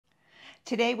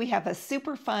Today we have a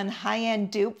super fun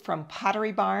high-end dupe from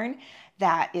Pottery Barn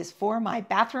that is for my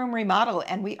bathroom remodel,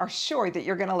 and we are sure that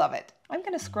you're gonna love it. I'm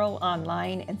gonna scroll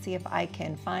online and see if I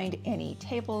can find any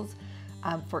tables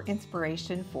for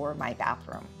inspiration for my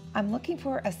bathroom. I'm looking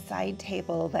for a side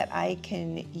table that I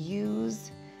can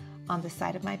use on the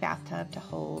side of my bathtub to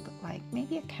hold like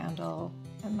maybe a candle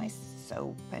and my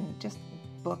soap and just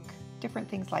book, different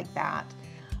things like that.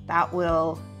 That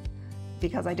will,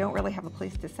 because I don't really have a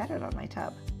place to set it on my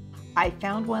tub. I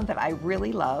found one that I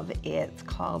really love. It's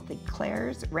called the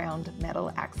Clares round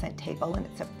metal accent table, and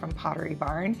it's from Pottery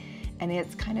Barn. And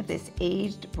it's kind of this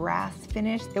aged brass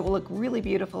finish. It will look really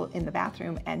beautiful in the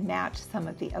bathroom and match some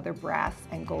of the other brass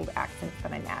and gold accents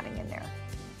that I'm adding in there.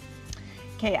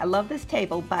 Okay, I love this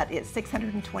table, but it's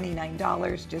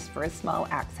 $629 just for a small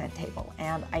accent table.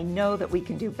 And I know that we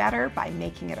can do better by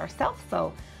making it ourselves,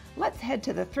 so let's head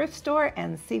to the thrift store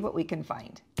and see what we can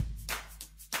find.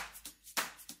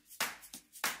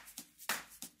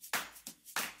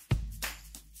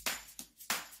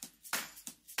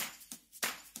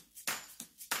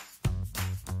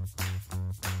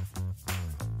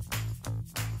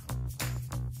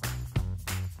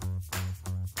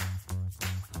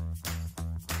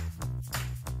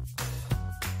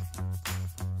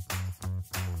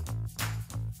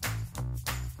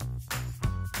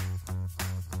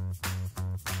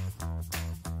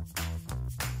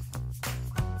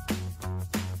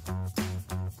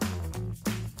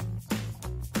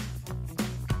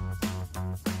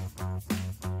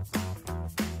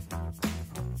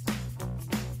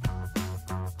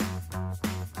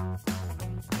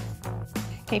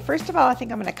 Okay, first of all, I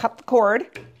think I'm going to cut the cord.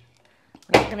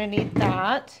 We're not going to need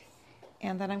that.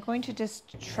 And then I'm going to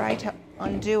just try to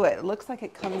undo it. It looks like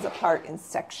it comes apart in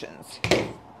sections. I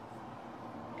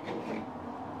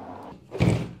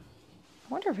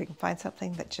wonder if we can find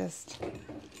something that just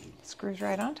screws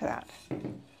right onto that.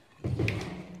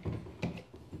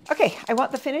 Okay, I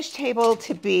want the finished table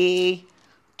to be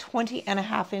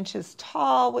 20.5 inches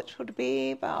tall, which would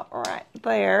be about right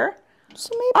there. So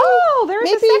maybe, oh,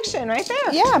 there's a section right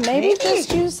there. Yeah, maybe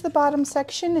just use the bottom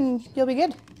section and you'll be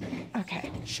good. Okay.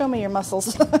 Show me your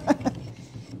muscles.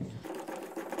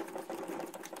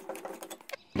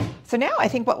 So now I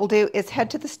think what we'll do is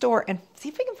head to the store and see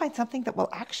if we can find something that will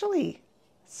actually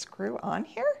screw on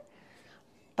here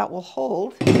that will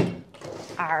hold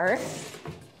our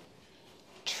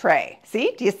tray.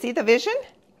 See? Do you see the vision?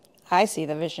 I see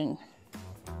the vision.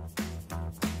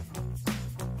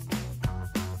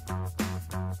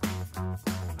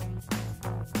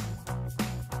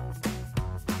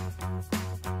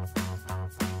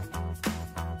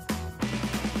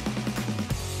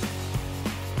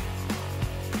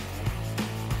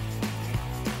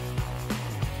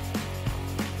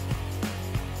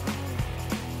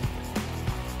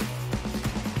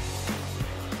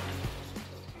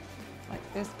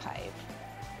 This pipe.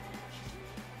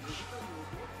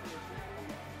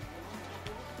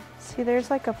 See,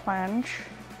 there's like a flange.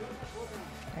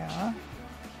 Yeah.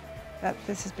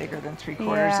 This is bigger than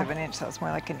 3/4 of an inch, so it's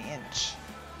more like an inch.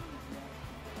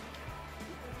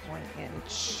 1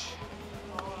 inch.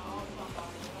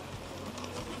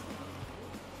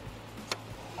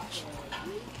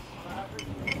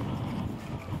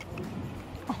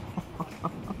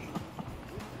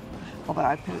 Although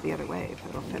I put it the other way, if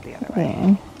it'll fit the other way.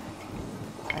 Yeah.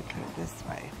 I put it this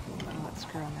way. Let's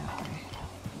screw on that way.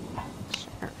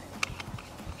 Sure.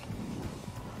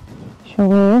 Show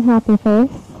me your happy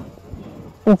face.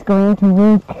 It's going to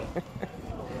work.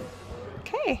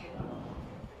 Okay.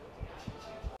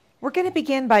 We're going to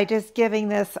begin by just giving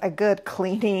this a good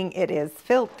cleaning. It is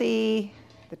filthy.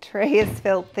 The tray is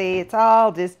filthy. It's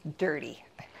all just dirty.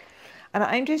 And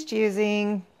I'm just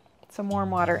using some warm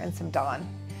water and some Dawn.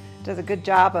 Does a good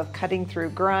job of cutting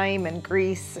through grime and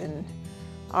grease and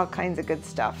all kinds of good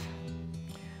stuff.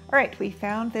 All right, we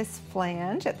found this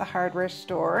flange at the hardware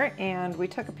store, and we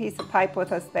took a piece of pipe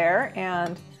with us there,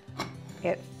 and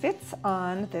it fits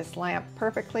on this lamp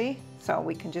perfectly, so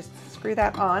we can just screw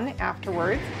that on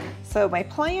afterwards. So my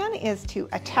plan is to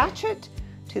attach it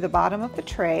to the bottom of the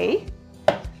tray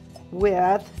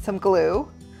with some glue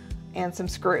and some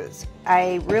screws.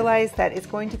 I realize that it's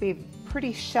going to be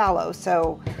pretty shallow,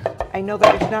 so I know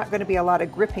that there's not going to be a lot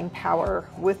of gripping power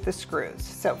with the screws.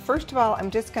 So first of all, I'm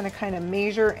just going to kind of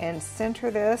measure and center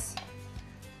this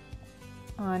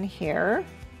on here.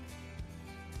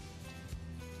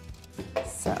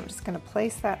 So I'm just going to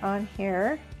place that on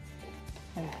here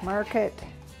and mark it.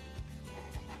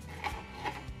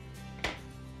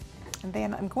 And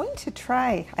then I'm going to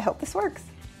try, I hope this works,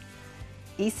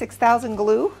 E6000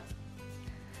 glue.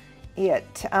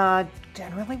 It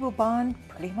generally will bond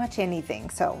pretty much anything.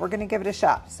 So we're gonna give it a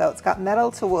shot. So it's got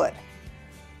metal to wood.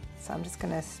 So I'm just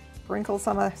gonna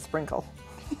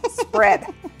spread.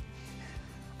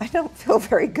 I don't feel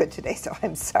very good today, so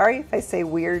I'm sorry if I say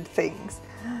weird things.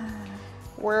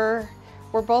 We're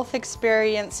both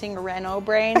experiencing Reno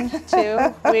brain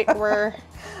too. We're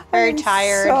very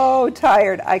tired. So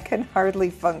tired. I can hardly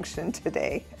function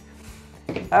today.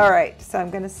 All right, so I'm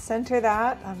going to center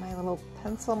that on my little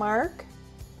pencil mark.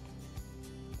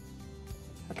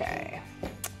 Okay.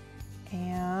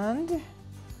 And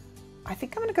I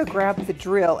think I'm going to go grab the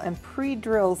drill and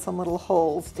pre-drill some little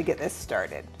holes to get this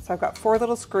started. So I've got 4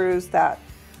 little screws that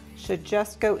should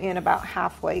just go in about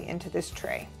halfway into this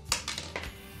tray.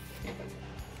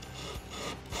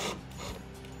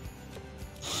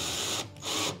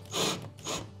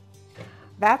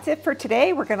 That's it for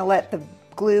today. We're going to let the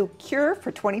glue cure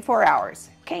for 24 hours.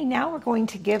 Okay, now we're going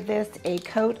to give this a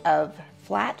coat of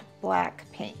flat black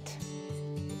paint.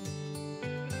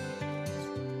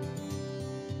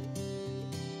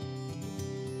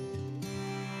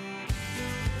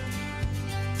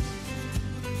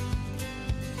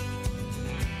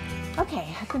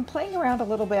 Okay, I've been playing around a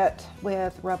little bit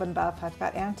with Rub and Buff. I've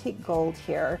got antique gold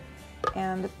here,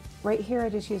 and right here I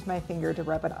just used my finger to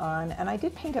rub it on, and I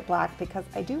did paint it black because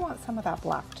I do want some of that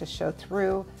black to show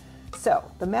through. So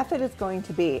the method is going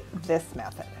to be this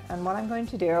method, and what I'm going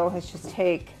to do is just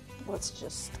take, Let's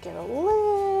just get a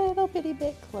little bitty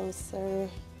bit closer,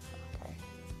 okay,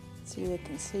 so you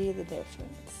can see the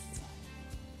difference.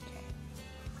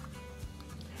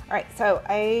 all right, so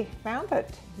I found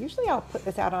that usually I'll put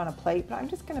this out on a plate, but I'm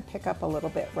just going to pick up a little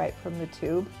bit right from the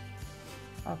tube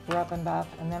of Rub and Buff,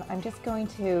 and then I'm just going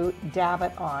to dab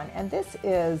it on. And this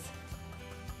is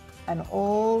an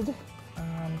old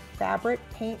fabric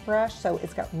paintbrush, so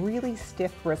it's got really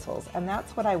stiff bristles, and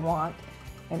that's what I want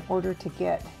in order to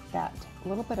get that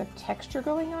little bit of texture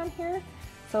going on here,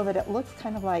 so that it looks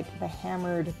kind of like the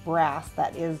hammered brass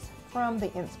that is from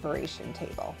the inspiration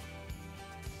table.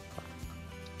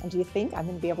 And do you think I'm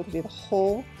going to be able to do the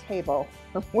whole table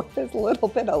with this little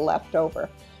bit of leftover?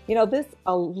 You know,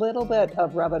 a little bit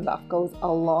of Rub and Buff goes a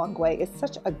long way. It's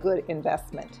such a good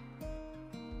investment.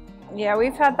 Yeah,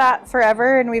 we've had that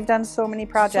forever, and we've done so many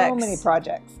projects. So many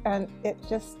projects, and it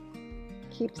just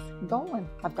keeps going.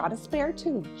 I've got a spare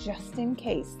tube just in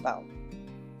case, though.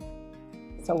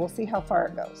 So we'll see how far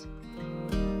it goes.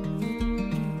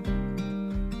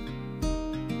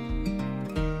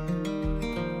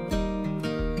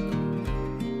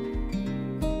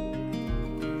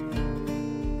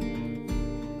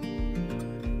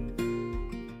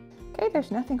 There's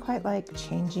nothing quite like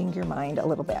changing your mind a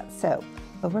little bit. So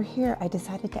over here, I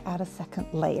decided to add a second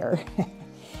layer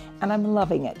and I'm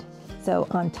loving it. So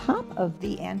on top of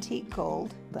the antique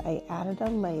gold, I added a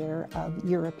layer of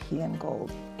European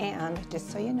gold. And just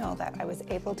so you know that I was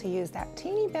able to use that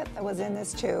teeny bit that was in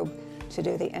this tube to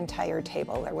do the entire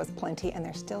table. There was plenty and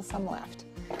there's still some left.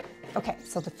 Okay,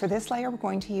 so for this layer, we're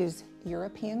going to use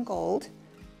European gold.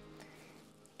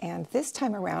 And this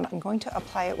time around, I'm going to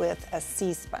apply it with a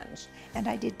sea sponge. And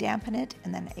I did dampen it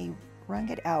and then I wrung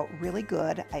it out really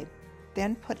good. I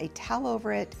then put a towel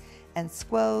over it and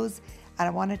squoze, and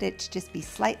I wanted it to just be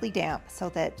slightly damp so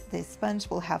that the sponge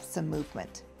will have some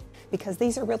movement, because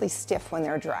these are really stiff when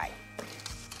they're dry.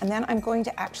 And then I'm going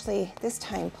to actually, this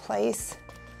time, place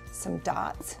some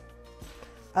dots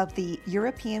of the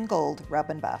European gold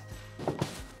Rub and Buff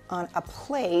on a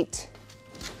plate,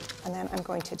 and then I'm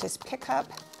going to just pick up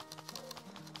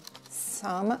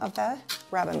some of the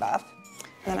Rub and Buff,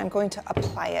 and then I'm going to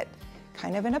apply it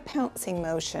kind of in a pouncing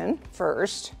motion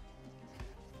first,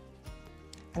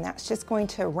 and that's just going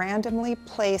to randomly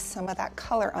place some of that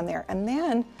color on there, and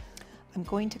then I'm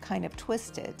going to kind of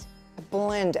twist it,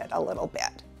 blend it a little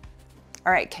bit.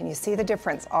 All right, can you see the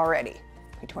difference already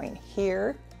between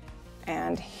here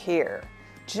and here?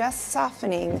 Just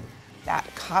softening that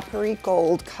coppery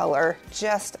gold color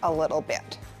just a little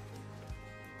bit.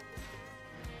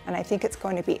 And I think it's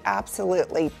going to be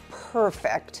absolutely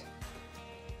perfect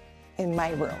in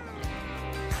my room.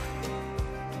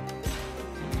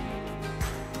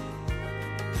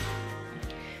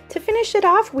 To finish it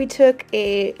off, we took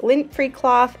a lint-free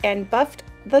cloth and buffed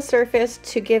the surface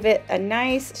to give it a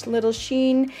nice little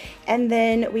sheen, and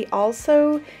then we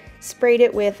also sprayed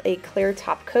it with a clear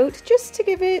top coat just to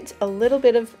give it a little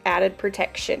bit of added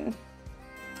protection.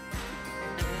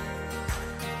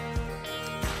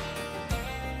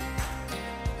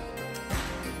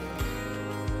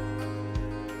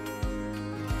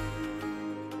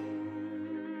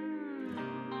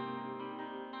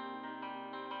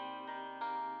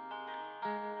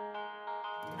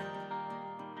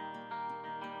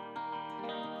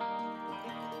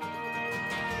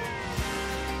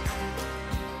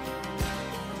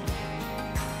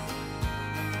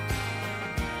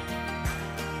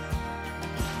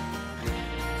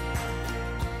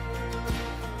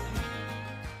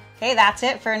 Okay, that's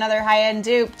it for another high-end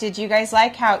dupe. Did you guys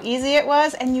like how easy it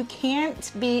was? And you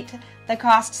can't beat the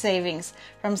cost savings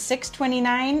from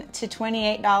 $6.29 to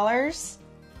 $28.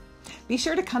 Be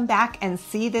sure to come back and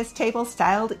see this table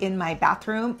styled in my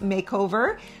bathroom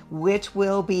makeover, which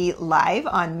will be live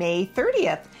on May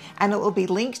 30th, and it will be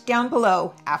linked down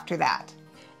below after that.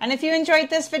 And if you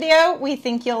enjoyed this video, we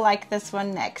think you'll like this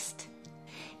one next.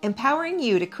 Empowering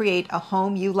you to create a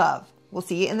home you love. We'll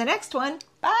see you in the next one.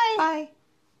 Bye. Bye.